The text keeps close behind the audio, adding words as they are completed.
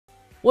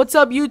What's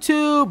up,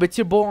 YouTube? It's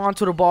your boy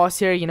AntoDaBoss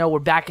here. We're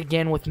back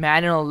again with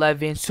Madden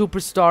 11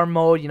 Superstar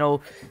Mode.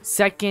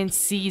 Second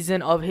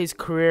season of his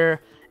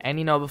career.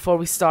 And before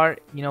we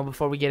start,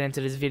 before we get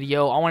into this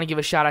video, I want to give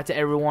a shout out to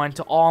everyone,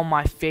 to all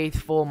my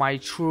faithful, my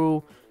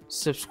true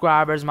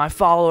subscribers, my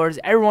followers,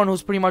 everyone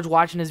who's pretty much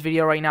watching this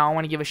video right now. I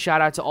want to give a shout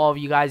out to all of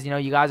you guys.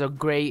 You guys are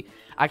great.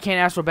 I can't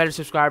ask for better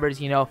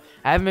subscribers. I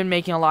haven't been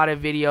making a lot of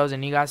videos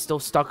and you guys still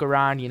stuck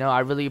around. I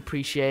really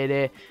appreciate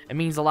it. It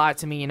means a lot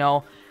to me.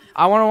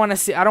 I don't want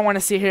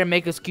to sit here and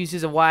make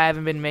excuses of why I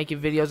haven't been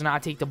making videos and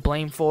not take the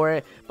blame for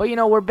it. But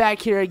we're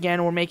back here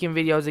again. We're making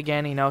videos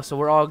again, so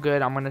we're all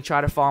good. I'm gonna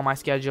try to follow my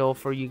schedule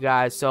for you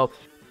guys. So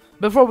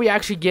before we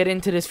actually get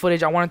into this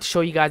footage, I wanted to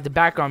show you guys the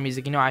background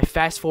music. I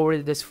fast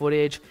forwarded this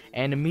footage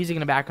and the music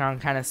in the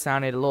background kind of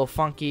sounded a little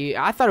funky.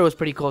 I thought it was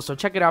pretty cool, so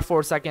check it out for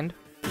a second.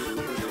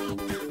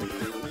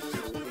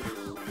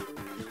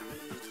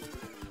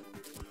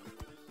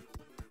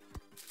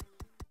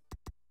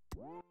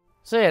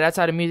 So yeah, that's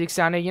how the music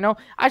sounded.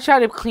 I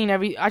try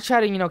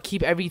to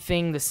keep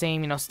everything the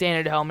same.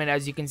 Standard helmet.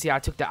 As you can see, I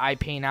took the eye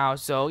paint out.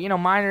 So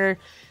minor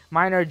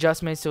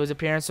adjustments to his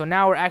appearance. So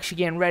now we're actually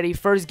getting ready.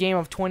 First game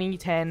of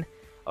 2010,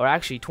 or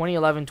actually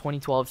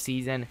 2011-2012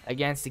 season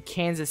against the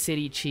Kansas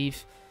City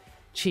Chiefs.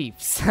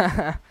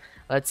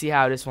 Let's see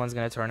how this one's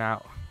gonna turn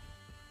out.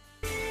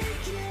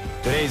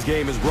 Today's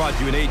game is brought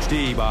to you in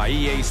HD by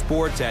EA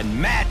Sports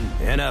and Madden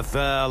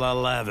NFL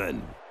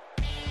 11.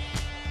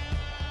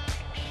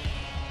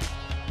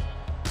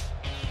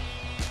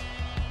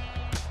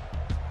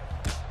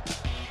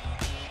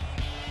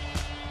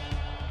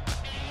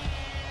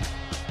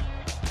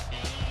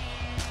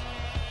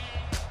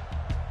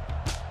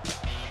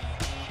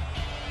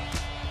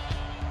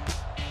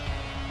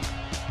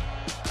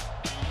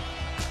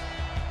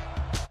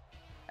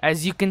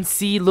 As you can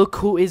see, look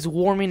who is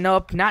warming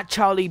up. Not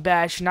Charlie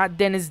Bash, not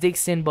Dennis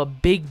Dixon,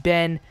 but Big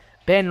Ben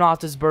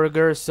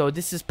Roethlisberger. So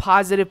this is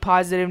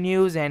positive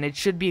news, and it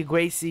should be a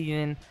great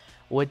season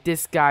with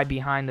this guy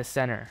behind the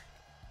center.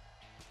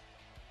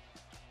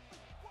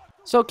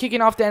 So kicking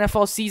off the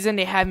NFL season,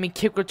 they have me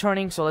kick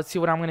returning. So let's see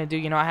what I'm gonna do.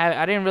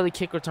 I didn't really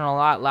kick return a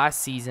lot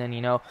last season.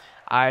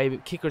 I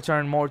kick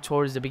return more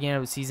towards the beginning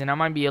of the season. That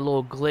might be a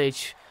little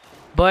glitch.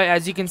 But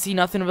as you can see,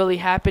 nothing really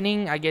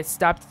happening. I get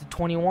stopped at the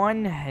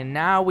 21, and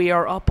now we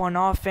are up on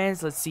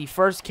offense. Let's see,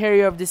 first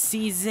carry of the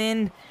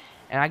season,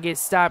 and I get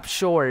stopped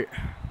short.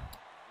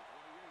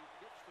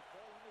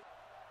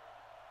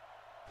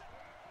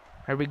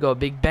 Here we go.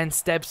 Big Ben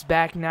steps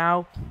back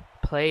now.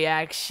 Play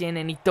action,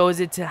 and he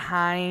throws it to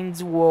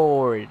Hines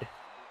Ward.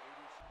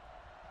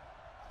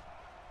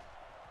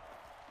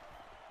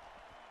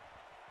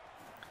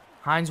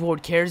 Hines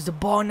Ward carries the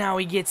ball now.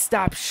 He gets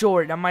stopped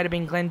short. That might have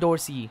been Glenn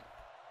Dorsey.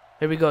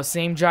 Here we go,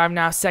 same drive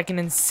now, 2nd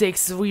and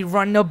 6. We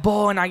run the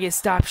ball and I get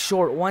stopped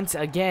short once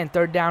again.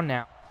 3rd down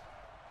now.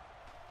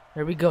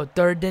 Here we go,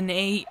 3rd and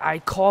 8. I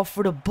call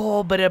for the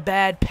ball, but a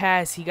bad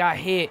pass. He got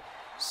hit,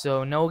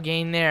 so no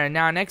gain there.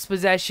 Now next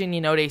possession,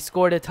 they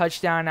scored a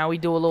touchdown. Now we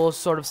do a little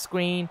sort of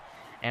screen,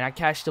 and I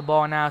catch the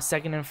ball now.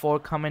 2nd and 4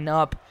 coming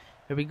up.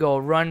 Here we go,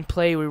 run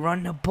play. We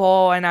run the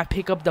ball, and I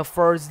pick up the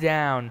 1st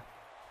down.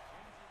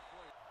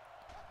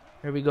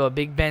 Here we go.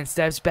 Big Ben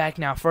steps back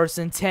now. 1st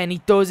and 10. He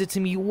throws it to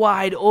me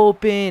wide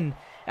open.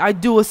 I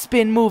do a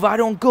spin move. I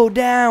don't go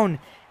down.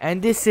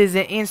 And this is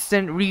an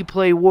instant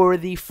replay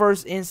worthy.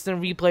 First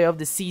instant replay of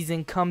the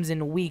season comes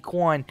in week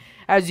 1.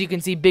 As you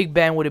can see, Big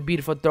Ben with a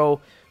beautiful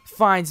throw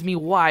finds me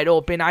wide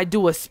open. I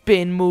do a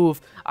spin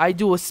move. I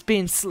do a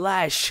spin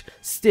slash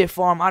stiff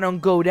arm. I don't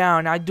go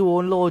down. I do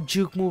a little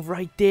juke move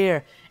right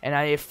there. And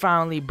it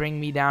finally brings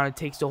me down. It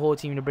takes the whole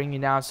team to bring me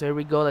down. So here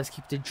we go. Let's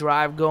keep the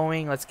drive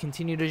going. Let's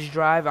continue this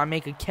drive. I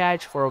make a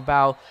catch for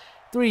about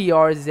 3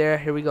 yards there.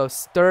 Here we go.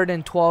 3rd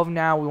and 12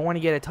 now. We want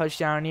to get a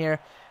touchdown here.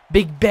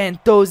 Big Ben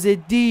throws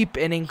it deep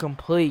and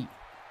incomplete.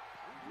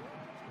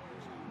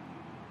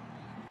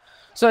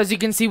 So as you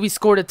can see, we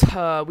scored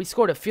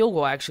a field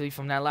goal actually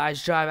from that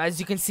last drive. As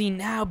you can see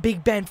now,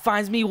 Big Ben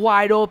finds me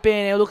wide open.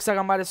 It looks like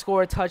I'm about to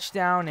score a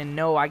touchdown, and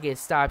no, I get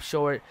stopped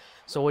short.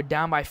 So we're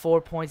down by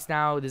 4 points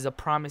now. There's a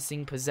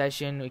promising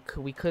possession.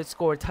 We could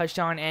score a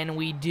touchdown, and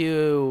we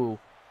do.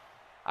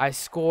 I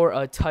score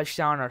a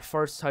touchdown, our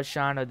first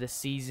touchdown of the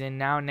season.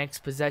 Now next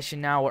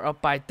possession, now we're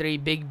up by 3.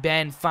 Big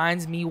Ben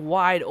finds me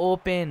wide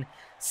open.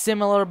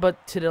 Similar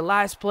but to the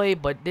last play,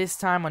 but this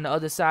time on the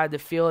other side of the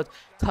field.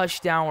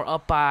 Touchdown, we're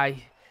up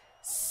by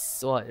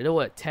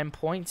what 10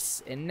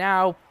 points. And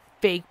now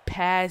fake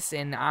pass,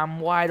 and I'm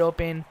wide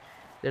open.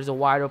 There's a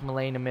wide open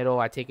lane in the middle.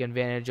 I take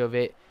advantage of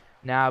it.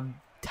 Now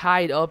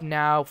tied up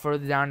now,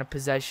 further down the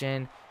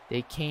possession.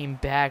 They came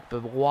back,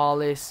 but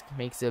Wallace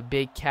makes a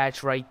big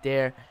catch right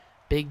there.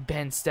 Big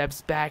Ben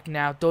steps back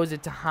now, throws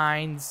it to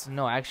Hines.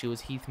 No, actually it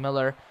was Heath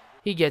Miller.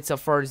 He gets a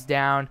 1st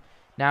down.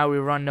 Now we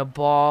run the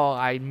ball.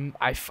 I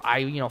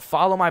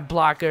follow my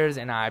blockers,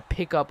 and I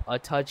pick up a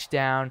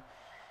touchdown.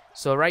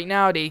 So right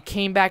now they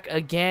came back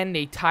again.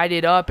 They tied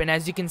it up, and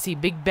as you can see,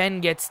 Big Ben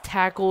gets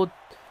tackled,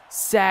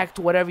 sacked,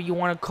 whatever you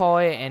want to call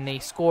it, and they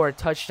score a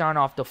touchdown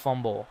off the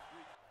fumble.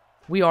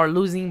 We are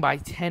losing by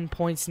 10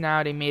 points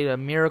now. They made a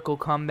miracle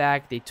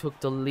comeback. They took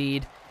the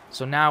lead.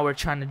 So now we're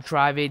trying to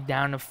drive it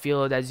down the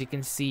field. As you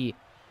can see,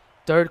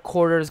 third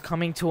quarter is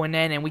coming to an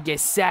end, and we get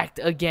sacked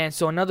again.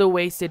 So another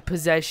wasted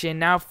possession.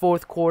 Now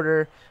fourth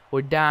quarter,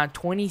 we're down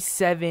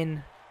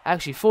 27,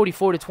 actually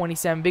 44 to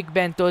 27. Big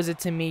Ben throws it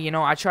to me. You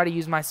know, I try to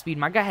use my speed.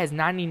 My guy has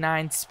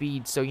 99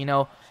 speed. So, you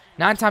know,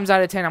 9 times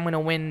out of 10, I'm going to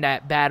win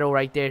that battle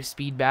right there,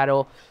 speed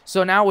battle.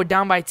 So now we're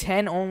down by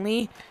 10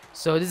 only.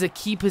 So this is a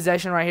key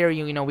possession right here.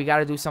 You know, we got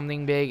to do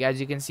something big.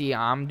 As you can see,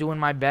 I'm doing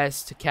my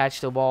best to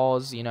catch the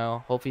balls. You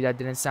know, hopefully that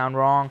didn't sound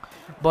wrong.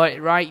 But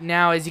right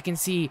now, as you can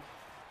see,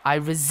 I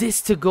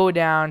resist to go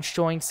down,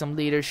 showing some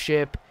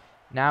leadership.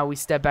 Now we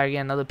step back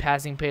again. Another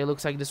passing play.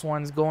 Looks like this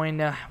one's going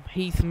to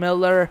Heath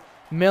Miller.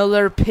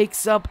 Miller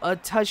picks up a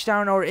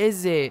touchdown, or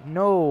is it?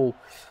 No.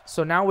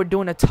 So now we're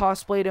doing a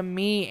toss play to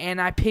me,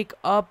 and I pick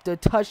up the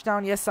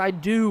touchdown. Yes, I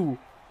do.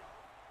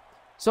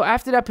 So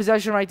after that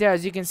possession right there,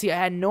 as you can see, I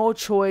had no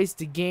choice.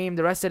 The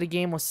rest of the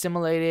game was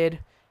simulated.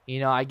 You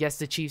know, I guess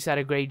the Chiefs had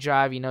a great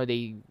drive. You know,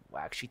 they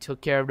actually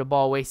took care of the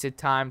ball, wasted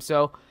time.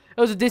 So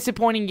it was a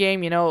disappointing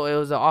game. You know, it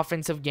was an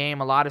offensive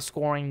game, a lot of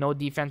scoring, no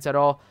defense at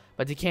all.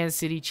 But the Kansas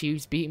City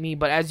Chiefs beat me.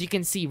 But as you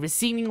can see,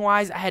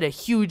 receiving-wise, I had a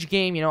huge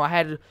game. You know, I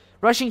had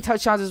rushing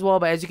touchdowns as well.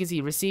 But as you can see,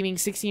 receiving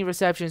 16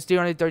 receptions,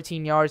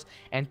 313 yards,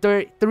 and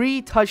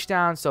 3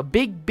 touchdowns. So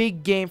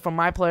big game from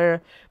my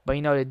player. But,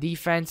 you know, the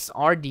defense,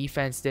 our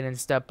defense didn't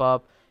step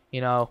up,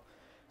 you know.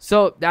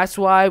 So that's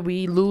why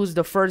we lose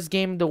the first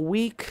game of the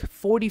week,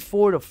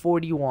 44 to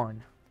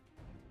 41.